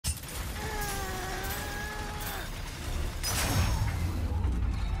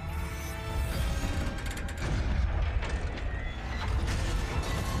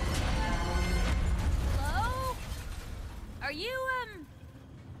Are you,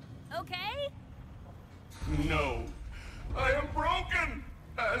 okay? No. I am broken,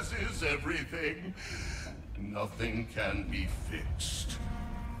 as is everything. Nothing can be fixed.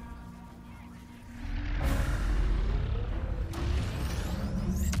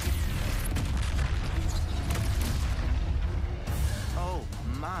 Oh,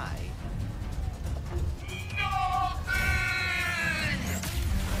 my.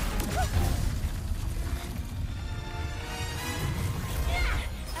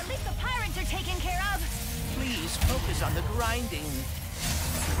 At least the pirates are taken care of. Please focus on the grinding.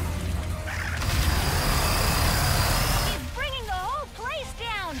 He's bringing the whole place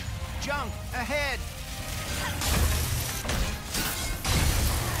down. Junk, ahead!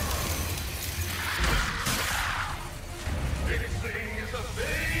 Fixing is a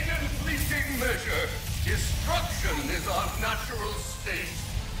vain and fleeting measure. Destruction is our natural state.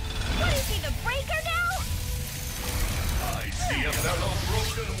 What is he, the breaker now? I see a fellow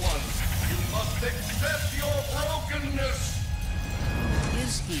broken one. You must accept your brokenness.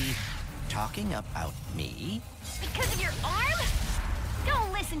 Is he talking about me? Because of your arm?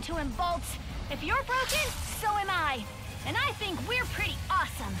 Don't listen to him, Bolts. If you're broken, so am I. And I think we're pretty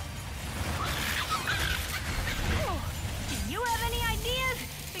awesome. Do you have any ideas?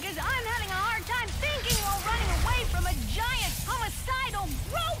 Because I'm having a hard time thinking while running away from a giant homicidal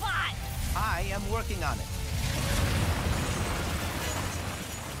robot! I am working on it.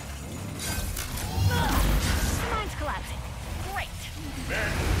 Mine's collapsing. Great.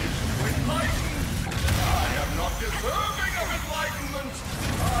 Men is to enlighten. I am not deserving of enlightenment.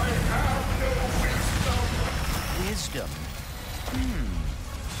 I have no wisdom. Wisdom.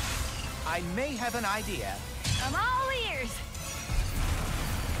 I may have an idea. I'm all ears.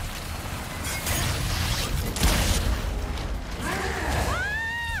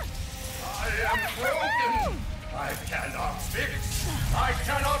 I am broken. I cannot fix. I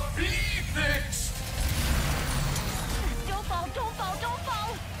cannot be fixed. Don't fall, don't fall, don't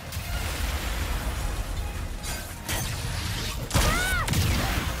fall!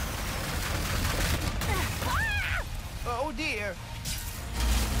 Oh, dear.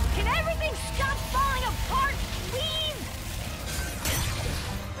 Can everything stop falling apart, please?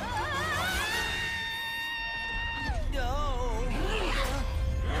 No.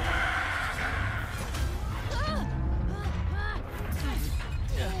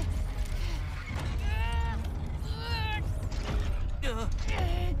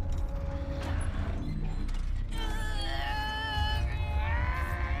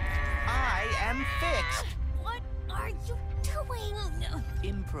 I am fixed. What are you doing?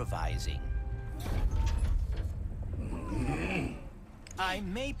 Improvising. I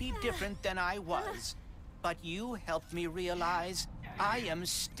may be different than I was, but you helped me realize I am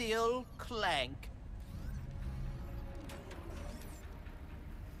still Clank.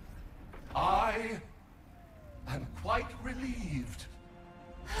 I am quite relieved.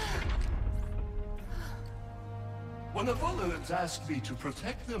 When the Bullards asked me to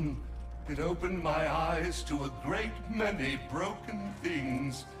protect them, it opened my eyes to a great many broken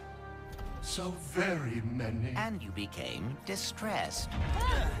things. So very many. And you became distressed.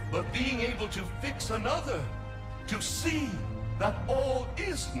 But being able to fix another, to see that all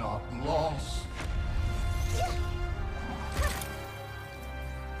is not lost.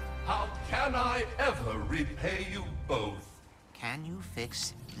 How can I ever repay you both? Can you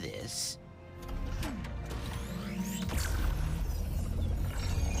fix this?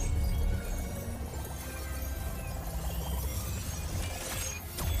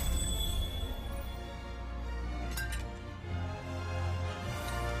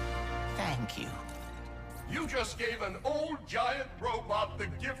 Thank you. You just gave an old giant robot the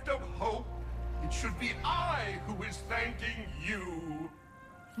gift of hope. It should be I who is thanking you.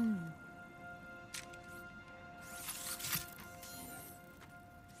 Phew.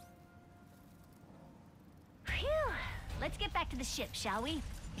 Let's get back to the ship, shall we?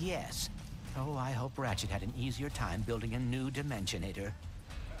 Yes. Oh, I hope Ratchet had an easier time building a new Dimensionator.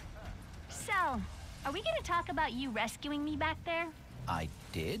 So, are we gonna talk about you rescuing me back there? I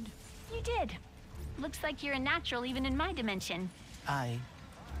did? You did. Looks like you're a natural even in my dimension.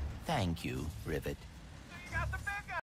 Thank you, Rivet.